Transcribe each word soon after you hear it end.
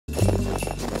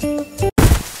Hello.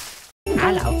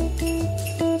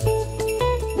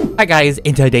 Hi guys,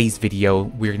 in today's video,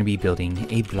 we're going to be building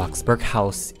a Bloxburg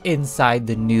house inside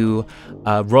the new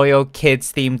Royal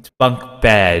Kids themed bunk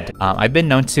bed. I've been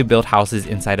known to build houses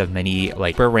inside of many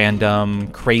like super random,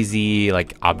 crazy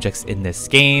like objects in this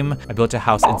game. I built a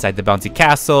house inside the bouncy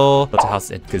castle, built a house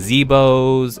in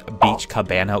gazebos, beach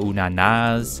cabana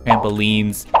unanas,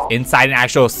 trampolines, inside an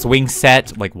actual swing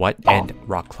set, like what, and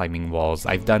rock climbing walls.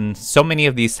 I've done so many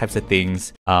of these types of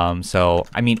things. So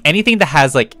I mean, anything that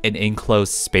has like an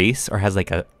enclosed space or has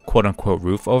like a quote-unquote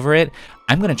roof over it,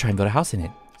 I'm gonna try and build a house in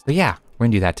it. So yeah, we're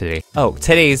gonna do that today. Oh,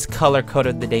 today's color code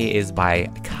of the day is by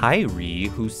Kyrie,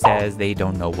 who says they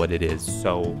don't know what it is.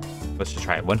 So let's just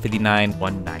try it. 159,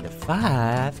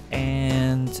 195,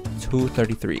 and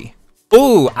 233.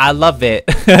 Ooh, I love it.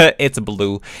 It's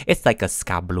blue. It's like a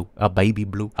sky blue, a baby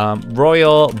blue.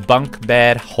 Royal bunk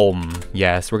bed home.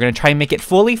 Yes, we're gonna try and make it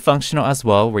fully functional as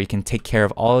well, where you can take care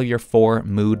of all your 4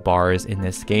 mood bars in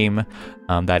this game.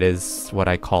 That is what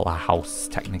I call a house,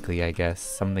 technically, I guess.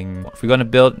 Something. If we're gonna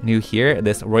build new here,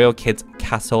 this Royal Kids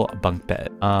Castle bunk bed.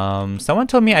 Someone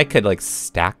told me I could like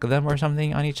stack them or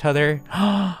something on each other.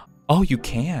 Oh, you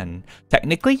can.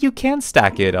 Technically, you can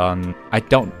stack it on. I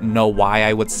don't know why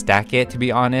I would stack it, to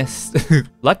be honest.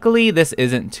 Luckily, this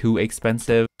isn't too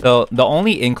expensive. So the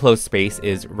only enclosed space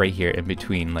is right here in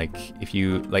between. Like if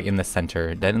you like in the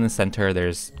center, then in the center,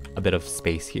 there's a bit of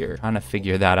space here. Trying to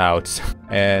figure that out.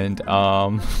 And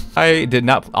I did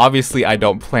not, obviously I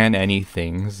don't plan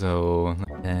anything. So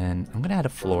then I'm gonna add a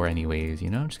floor anyways, you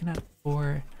know, I'm just gonna add a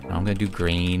floor. I'm gonna do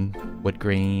grain, wood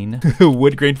grain,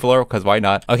 wood grain floor, because why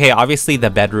not? Okay, obviously the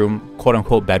bedroom, quote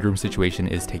unquote bedroom situation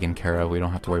is taken care of. We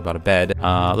don't have to worry about a bed.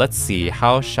 Let's see,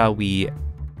 how shall we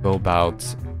go about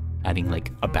adding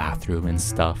like a bathroom and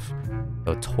stuff?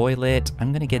 So toilet,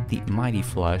 I'm gonna get the mighty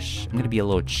flush. I'm gonna be a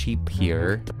little cheap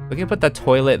here. We can put the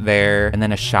toilet there and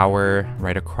then a shower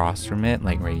right across from it,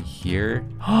 like right here.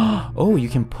 Oh, you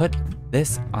can put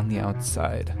this on the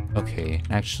outside. Okay,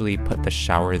 actually put the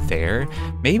shower there.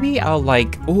 Maybe I'll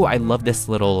like, oh, I love this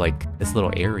little like this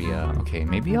little area. Okay,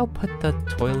 maybe I'll put the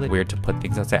toilet where to put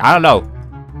things outside. I don't know.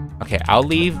 Okay, I'll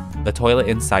leave the toilet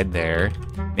inside there.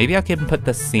 Maybe I can put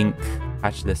the sink,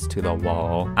 attach this to the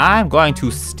wall. I'm going to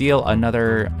steal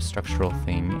another structural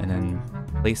thing and then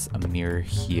place a mirror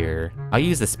here. I'll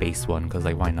use the space one because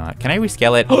like why not? Can I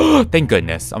rescale it? Oh, thank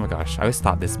goodness. Oh my gosh, I always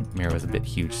thought this mirror was a bit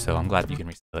huge, so I'm glad you can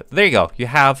rescale it. There you go. You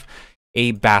have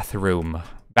a bathroom.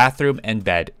 Bathroom and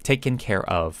bed taken care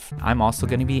of. I'm also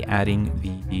going to be adding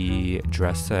the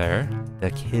dresser, the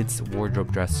kids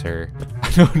wardrobe dresser. I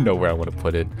don't know where I want to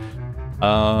put it.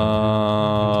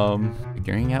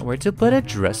 Figuring out where to put a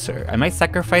dresser. I might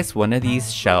sacrifice one of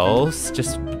these shelves,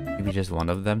 maybe just one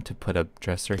of them, to put a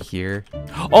dresser here.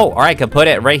 Oh, or I could put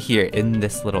it right here in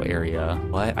this little area.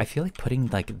 What? I feel like putting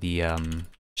like the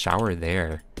shower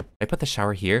there. I put the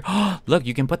shower here. Look,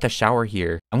 you can put the shower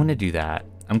here. I'm gonna do that.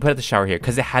 I'm gonna put the shower here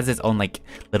because it has its own like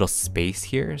little space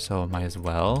here, so might as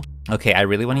well. Okay, I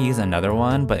really want to use another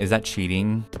one, but is that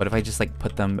cheating? What if I just like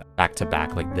put them back to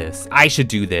back like this? I should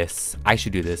do this. I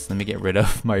should do this. Let me get rid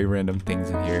of my random things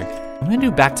in here. I'm gonna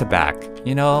do back to back.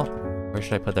 You know, where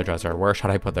should I put the dresser? Where should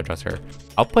I put the dresser?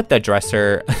 I'll put the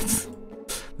dresser. This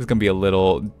is gonna be a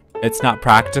little, it's not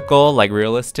practical, like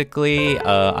realistically.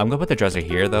 I'm gonna put the dresser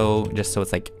here though, just so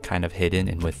it's like kind of hidden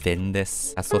and within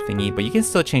this castle thingy, but you can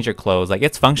still change your clothes. Like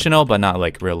it's functional, but not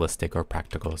like realistic or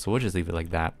practical. So we'll just leave it like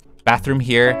that. Bathroom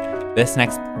here. This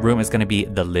next room is gonna be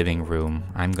the living room.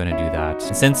 I'm gonna do that.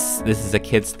 And since this is a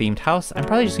kids themed house, I'm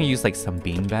probably just gonna use like some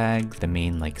bean bags, the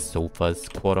main like sofas,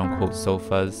 quote unquote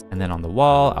sofas. And then on the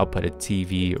wall, I'll put a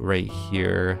TV right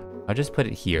here. I'll just put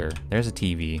it here. There's a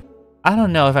TV. I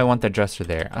don't know if I want the dresser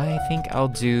there. I think I'll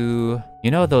do,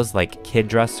 you know, those like kid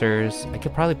dressers. I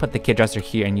could probably put the kid dresser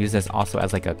here and use this also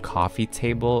as like a coffee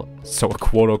table. So a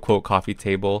quote unquote coffee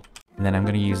table. And then I'm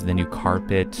gonna use the new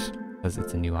carpet because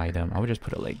it's a new item. I would just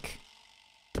put it like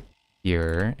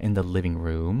here in the living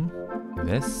room.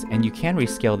 This, and you can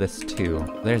rescale this too.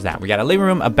 There's that. We got a living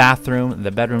room, a bathroom,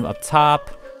 the bedroom up top,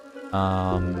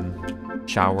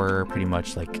 shower pretty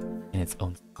much like in its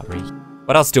own spot right here.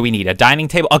 What else do we need? A dining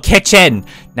table, a kitchen.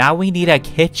 Now we need a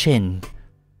kitchen.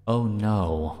 Oh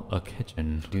no, a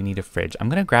kitchen. Do you need a fridge? I'm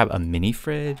gonna grab a mini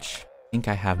fridge. I think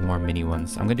I have more mini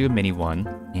ones. I'm gonna do a mini one,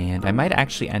 and I might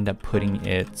actually end up putting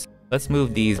it. Let's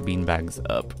move these bean bags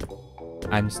up.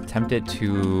 I'm tempted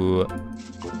to,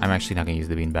 I'm actually not gonna use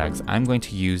the bean bags. I'm going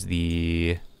to use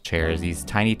the chairs, these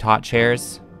tiny tot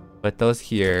chairs. Put those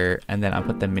here, and then I'll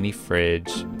put the mini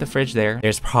fridge. The fridge there.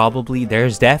 There's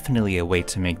definitely a way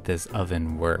to make this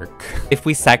oven work. If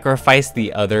we sacrifice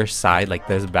the other side, like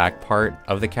this back part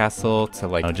of the castle, to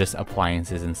like, you know, just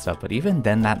appliances and stuff, but even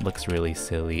then that looks really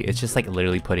silly. It's just like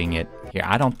literally putting it here.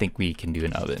 I don't think we can do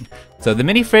an oven. So the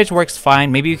mini fridge works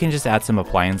fine. Maybe you can just add some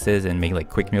appliances and make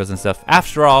like quick meals and stuff.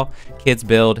 After all, kids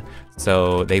build,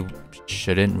 so they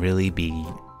shouldn't really be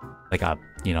like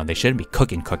they shouldn't be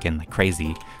cooking like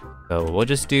crazy. So we'll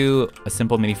just do a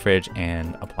simple mini fridge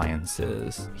and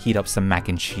appliances. Heat up some mac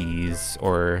and cheese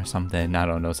or something. I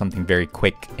don't know, something very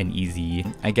quick and easy.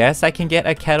 I guess I can get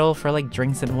a kettle for like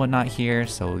drinks and whatnot here.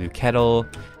 So we'll do kettle.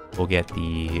 We'll get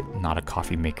not a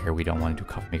coffee maker. We don't want to do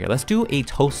coffee maker. Let's do a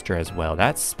toaster as well.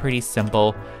 That's pretty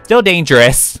simple. Still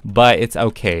dangerous, but it's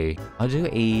okay. I'll do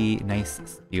a nice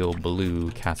steel blue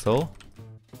castle.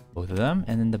 Both of them,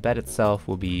 and then the bed itself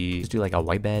will be just do like a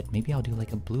white bed. Maybe I'll do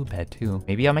like a blue bed too.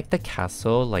 Maybe I'll make the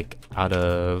castle like out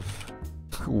of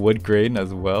wood grain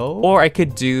as well, or I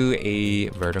could do a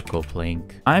vertical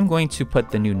plank. I'm going to put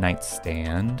the new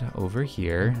nightstand over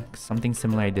here, something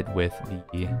similar I did with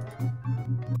the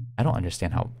I don't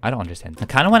understand. I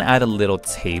kind of want to add a little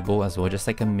table as well, just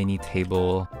like a mini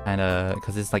table, kind of,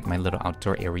 because it's like my little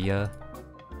outdoor area.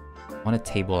 I want a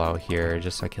table out here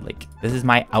just so I could like, this is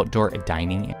my outdoor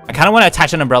dining. I kind of want to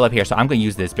attach an umbrella up here, so I'm going to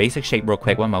use this basic shape real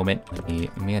quick. One moment. Let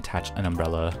me attach an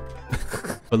umbrella.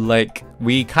 But like,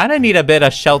 we kind of need a bit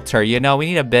of shelter, you know? We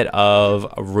need a bit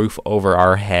of a roof over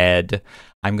our head.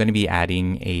 I'm going to be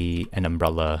adding an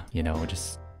umbrella, you know,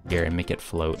 just here and make it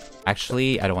float.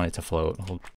 Actually, I don't want it to float.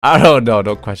 I don't know.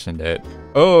 Don't question it.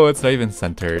 Oh, it's not even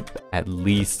centered. At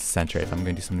least center it if I'm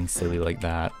going to do something silly like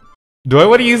that. Do I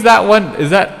want to use that one? Is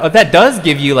that... Oh, that does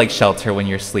give you like shelter when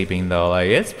you're sleeping though. Like,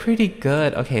 it's pretty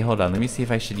good. Okay, hold on. Let me see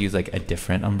if I should use like a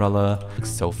different umbrella.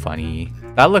 Looks so funny.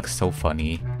 That looks so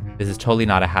funny. This is totally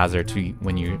not a hazard to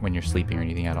when you're sleeping or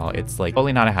anything at all. It's like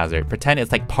totally not a hazard. Pretend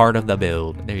it's like part of the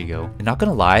build. There you go. I'm not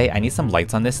gonna lie. I need some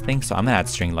lights on this thing, so I'm gonna add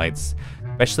string lights.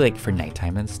 Especially like for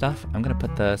nighttime and stuff. I'm gonna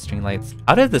put the string lights.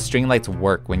 How does the string lights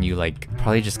work when you like,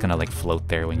 probably just gonna like float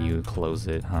there when you close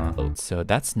it, huh? So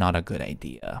that's not a good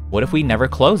idea. What if we never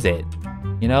close it?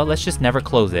 You know, let's just never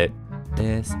close it.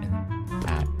 This and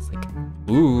that. It's like,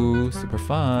 ooh, super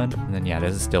fun. And then yeah,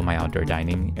 this is still my outdoor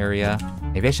dining area.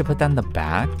 Maybe I should put that in the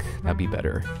back. That'd be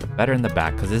better. Better in the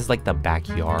back, because this is like the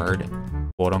backyard,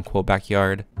 quote unquote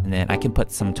backyard. And then I can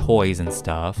put some toys and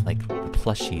stuff, like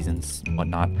plushies and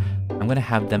whatnot. I'm gonna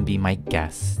have them be my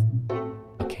guests.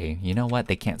 Okay, you know what?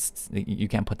 You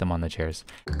can't put them on the chairs.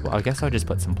 Well, I guess I'll just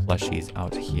put some plushies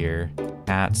out here.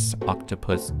 Cats,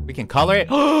 octopus. We can color it.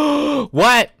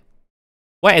 What?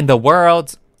 What in the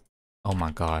world? Oh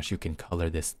my gosh, you can color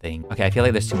this thing. Okay, I feel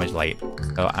like there's too much light.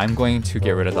 So I'm going to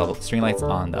get rid of the string lights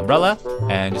on the umbrella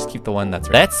and just keep the one that's...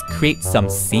 Let's create some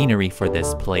scenery for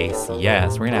this place.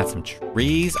 Yes, we're gonna add some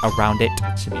trees around it.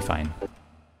 Should be fine.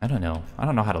 I don't know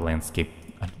how to landscape.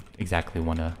 I exactly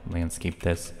want to landscape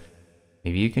this.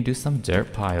 Maybe you can do some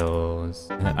dirt piles.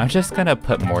 And I'm just gonna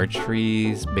put more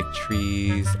trees, big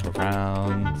trees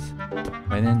around.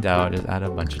 When in doubt, just add a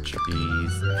bunch of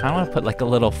trees. I kind of want to put like a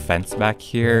little fence back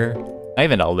here. Not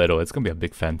even a little, it's gonna be a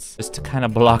big fence. Just to kind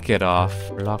of block it off.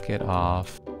 Block it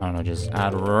off. I don't know, just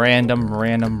add random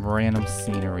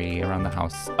scenery around the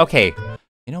house. Okay,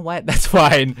 you know what? That's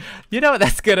fine. You know what?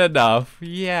 That's good enough.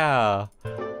 Yeah.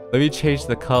 Let me change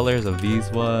the colors of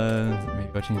these ones. Maybe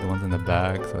I'll change the ones in the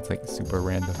back so it's like super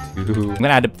random too. I'm gonna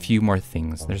add a few more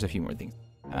things. There's a few more things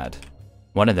to add.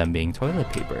 One of them being toilet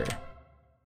paper.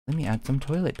 Let me add some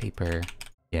toilet paper.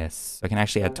 Yes, I can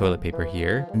actually add toilet paper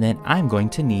here. And then I'm going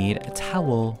to need a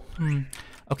towel.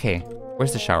 Okay,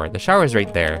 where's the shower? The shower is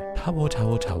right there.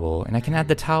 Towel. And I can add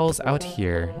the towels out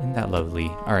here. Isn't that lovely?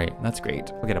 All right, that's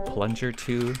great. We'll get a plunger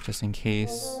too, just in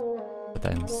case. Put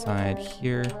that inside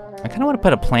here. I kind of want to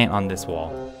put a plant on this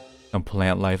wall. Some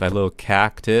plant life, a little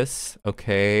cactus.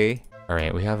 Okay. All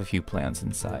right, we have a few plants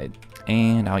inside.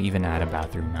 And I'll even add a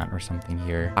bathroom mat or something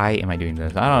here. Why am I doing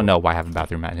this? I don't know why I have a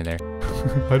bathroom mat in there.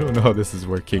 I don't know how this is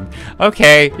working.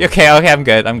 Okay, I'm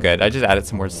good. I just added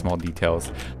some more small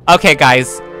details. Okay,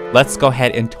 guys, let's go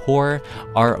ahead and tour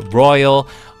our royal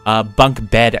bunk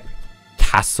bed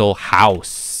castle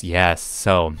house. Yes,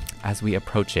 so as we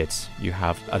approach it, you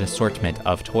have an assortment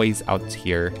of toys out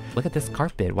here. Look at this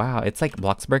carpet. Wow, it's like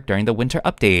Bloxburg during the winter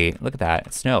update. Look at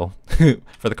that, snow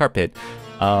for the carpet.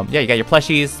 Yeah, you got your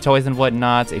plushies, toys and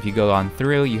whatnot. If you go on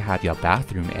through, you have your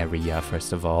bathroom area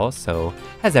first of all, so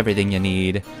has everything you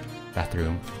need.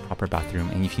 Bathroom, proper bathroom.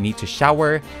 And if you need to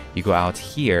shower, you go out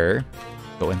here,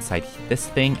 go inside this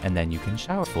thing, and then you can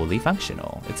shower. Fully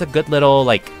functional. It's a good little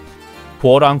like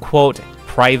quote unquote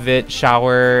private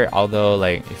shower, although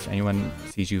like if anyone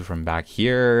sees you from back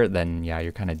here, then yeah,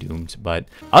 you're kind of doomed. But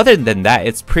other than that,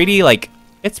 it's pretty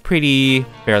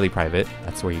fairly private.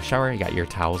 That's where you shower. You got your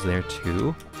towels there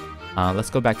too. Let's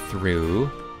go back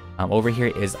through. Over here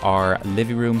is our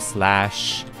living room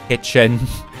slash kitchen.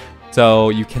 So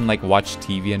you can like watch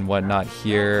TV and whatnot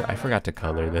here. I forgot to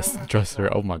color this dresser.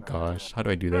 Oh my gosh, how do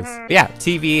I do this? But yeah,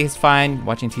 TV is fine.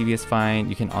 Watching TV is fine.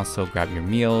 You can also grab your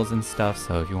meals and stuff.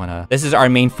 So if you wanna, this is our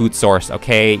main food source,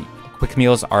 okay? Quick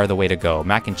meals are the way to go.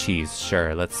 Mac and cheese,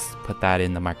 sure. Let's put that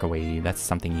in the microwave. That's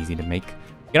something easy to make.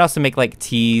 You can also make like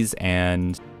teas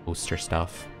and toaster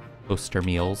stuff, toaster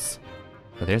meals.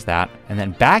 So there's that. And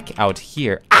then back out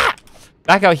here,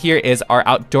 back out here is our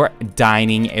outdoor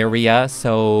dining area.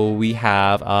 So we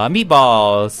have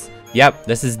meatballs. Yep,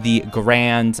 this is the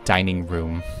grand dining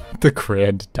room. The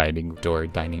grand outdoor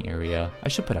dining area. I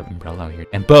should put an umbrella out here.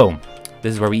 And boom,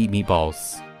 this is where we eat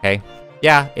meatballs, okay?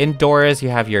 Yeah, indoors you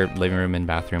have your living room and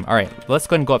bathroom. All right, let's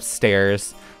go ahead and go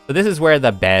upstairs. So this is where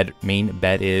the main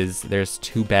bed is. There's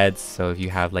 2 beds, so if you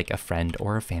have like a friend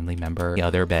or a family member, the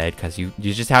other bed, because you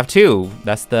just have 2.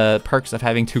 That's the perks of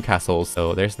having 2 castles.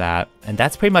 So there's that. And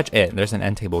that's pretty much it. There's an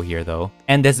end table here though.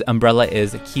 And this umbrella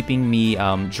is keeping me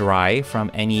dry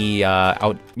from any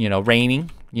raining.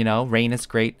 You know, rain is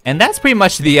great. And that's pretty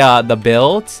much the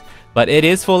build, but it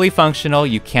is fully functional.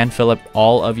 You can fill up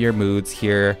all of your moods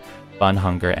here. Fun,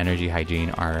 hunger, energy,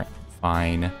 hygiene are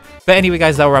fine. But anyway,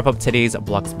 guys, that'll wrap up today's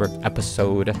Bloxburg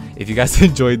episode. If you guys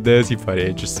enjoyed this, you find it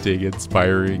interesting,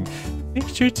 inspiring, make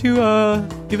sure to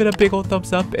give it a big old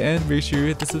thumbs up and make sure you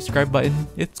hit the subscribe button.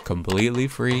 It's completely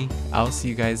free. I'll see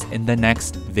you guys in the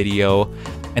next video.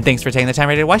 And thanks for taking the time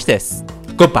ready to watch this.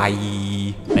 Goodbye.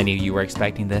 Many of you were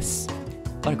expecting this.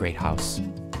 What a great house.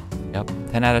 Yep,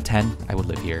 10 out of 10. I would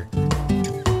live here.